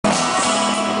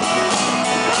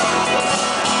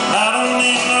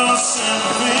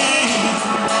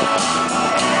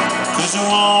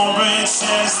won't bring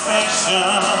satisfaction.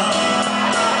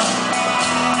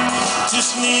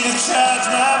 Just need to charge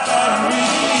my battery.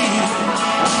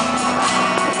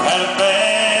 Had a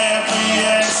bad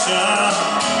reaction,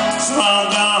 so I'm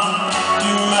gonna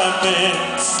do my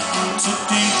best to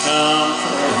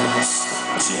decompress.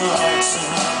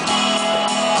 Chillaxing.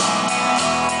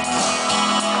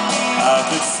 I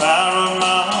could fire up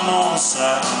my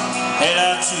motorcycle, head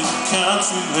out to the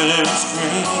country where it's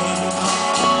green.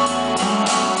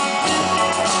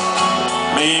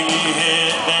 Maybe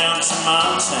head down to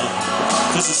Montana,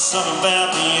 'cause there's something about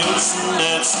the ocean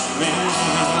that's green.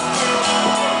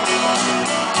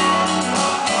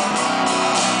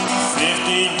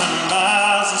 1,500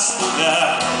 miles, I still got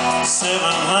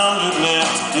 700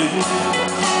 left to do.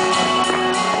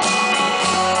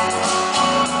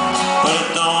 But it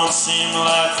don't seem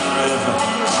like forever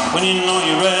when you know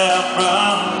you're out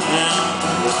running.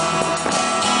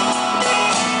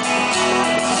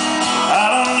 I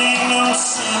don't need no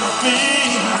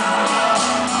sympathy,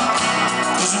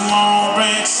 'cause it won't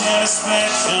bring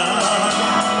satisfaction.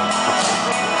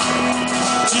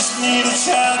 Just need to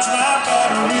charge my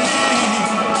battery.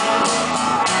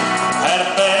 Had a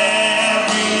bad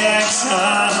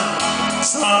reaction,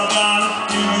 so I'm gonna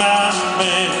do my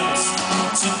best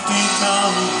to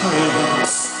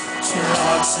decompress.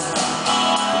 Chillaxing.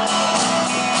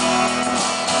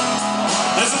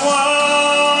 There's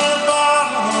one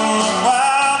bottle of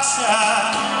wild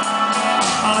shot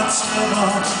on the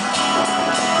table,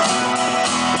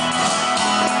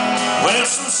 with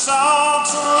some salt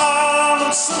and lime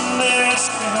and some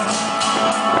Nesca.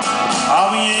 Are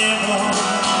we able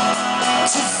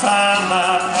to find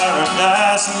my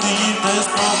paradise and leave this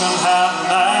broken heart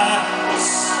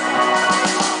nice?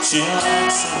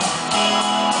 Chillaxing.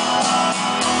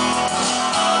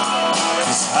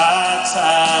 It's high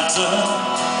tide's up,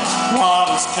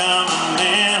 water's coming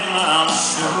in, I'm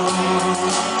sure.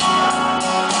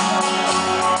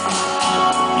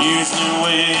 Usually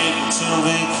wait until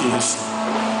vacation,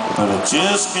 but I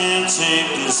just can't take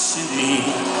this city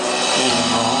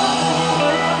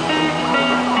anymore.